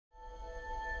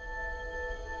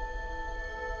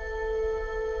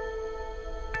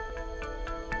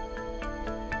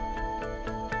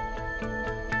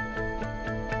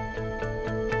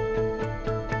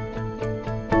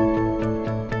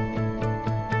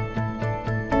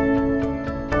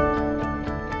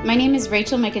My name is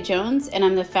Rachel Micah Jones, and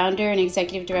I'm the founder and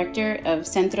executive director of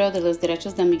Centro de los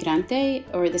Derechos del Migrante,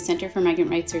 or the Center for Migrant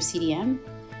Rights, or CDM.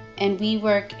 And we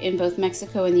work in both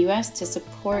Mexico and the US to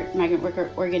support migrant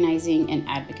worker organizing and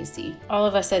advocacy. All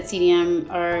of us at CDM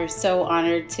are so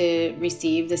honored to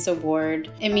receive this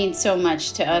award. It means so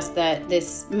much to us that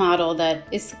this model that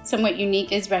is somewhat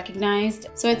unique is recognized.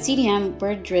 So at CDM,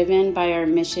 we're driven by our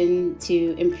mission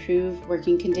to improve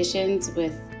working conditions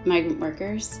with migrant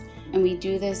workers. And we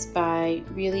do this by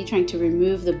really trying to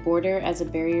remove the border as a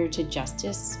barrier to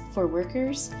justice for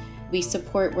workers. We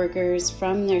support workers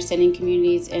from their sending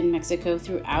communities in Mexico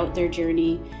throughout their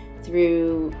journey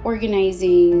through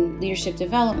organizing, leadership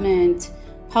development,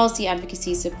 policy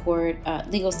advocacy support,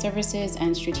 legal services,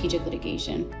 and strategic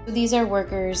litigation. These are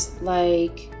workers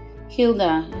like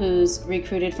Hilda, who's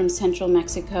recruited from central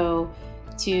Mexico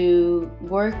to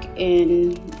work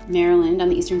in Maryland, on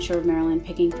the eastern shore of Maryland,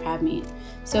 picking crab meat.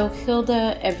 So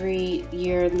Hilda every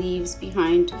year leaves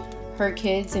behind her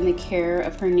kids in the care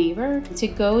of her neighbor to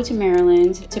go to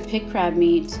Maryland to pick crab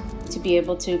meat to be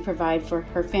able to provide for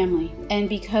her family. And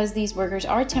because these workers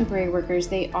are temporary workers,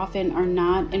 they often are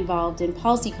not involved in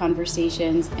policy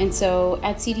conversations. And so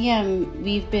at CDM,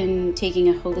 we've been taking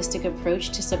a holistic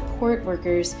approach to support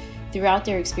workers throughout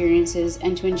their experiences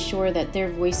and to ensure that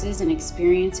their voices and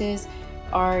experiences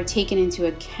are taken into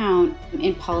account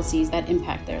in policies that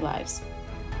impact their lives.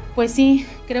 Pues sí,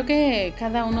 creo que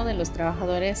cada uno de los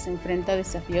trabajadores se enfrenta a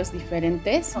desafíos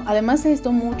diferentes. Además de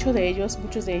esto, muchos de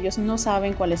ellos no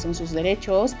saben cuáles son sus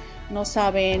derechos, no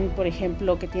saben, por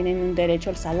ejemplo, que tienen un derecho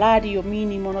al salario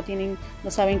mínimo,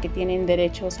 no saben que tienen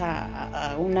derechos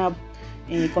a una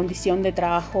condición de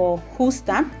trabajo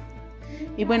justa.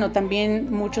 Y bueno,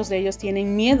 también muchos de ellos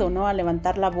tienen miedo, ¿no?, a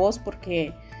levantar la voz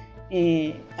porque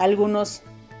algunos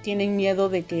tienen miedo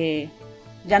de que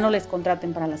ya no les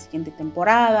contraten para la siguiente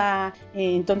temporada.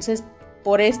 Entonces,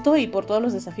 por esto y por todos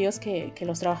los desafíos que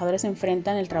los trabajadores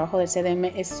enfrentan, el trabajo del CDM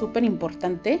es súper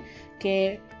importante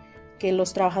que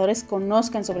los trabajadores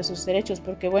conozcan sobre sus derechos,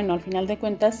 porque bueno, al final de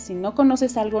cuentas, si no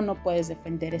conoces algo, no puedes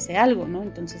defender ese algo, ¿no?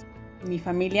 Entonces, mi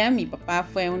familia, mi papá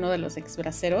fue uno de los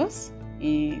exbraceros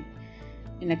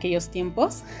en aquellos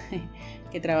tiempos,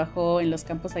 que trabajó en los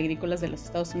campos agrícolas de los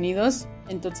Estados Unidos.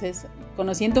 Entonces,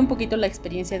 conociendo un poquito la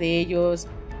experiencia de ellos,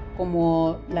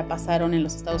 cómo la pasaron en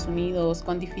los Estados Unidos,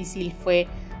 cuán difícil fue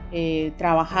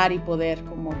trabajar y poder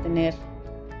como tener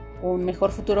un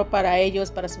mejor futuro para ellos,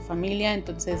 para su familia.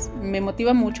 Entonces, me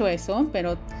motiva mucho eso,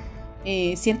 pero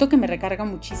siento que me recarga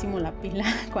muchísimo la pila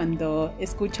cuando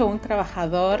escucho a un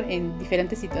trabajador en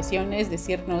diferentes situaciones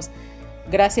decirnos: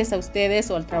 gracias a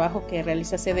ustedes o al trabajo que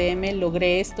realiza CDM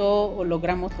logré esto o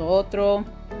logramos lo otro.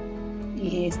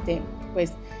 Y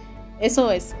pues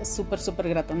eso es súper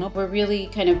grato, ¿no? We're really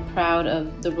kind of proud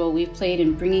of the role we've played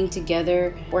in bringing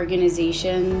together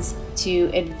organizations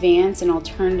to advance an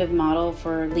alternative model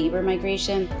for labor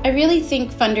migration. I really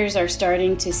think funders are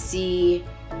starting to see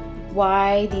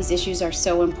why these issues are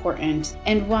so important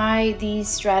and why these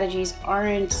strategies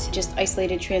aren't just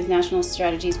isolated transnational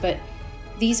strategies, but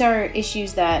these are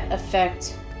issues that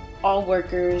affect all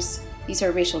workers. These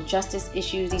are racial justice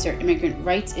issues, these are immigrant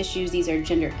rights issues, these are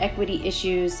gender equity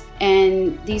issues,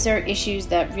 and these are issues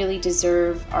that really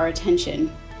deserve our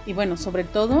attention. Y bueno, sobre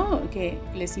todo que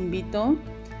les invito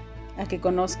a que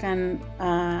conozcan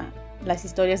las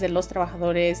historias de los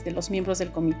trabajadores, de los miembros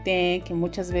del comité, que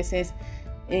muchas veces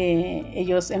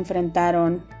ellos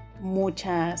enfrentaron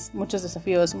muchos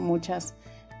desafíos, muchos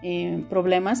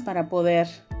problemas para poder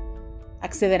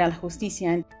acceder a la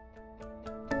justicia.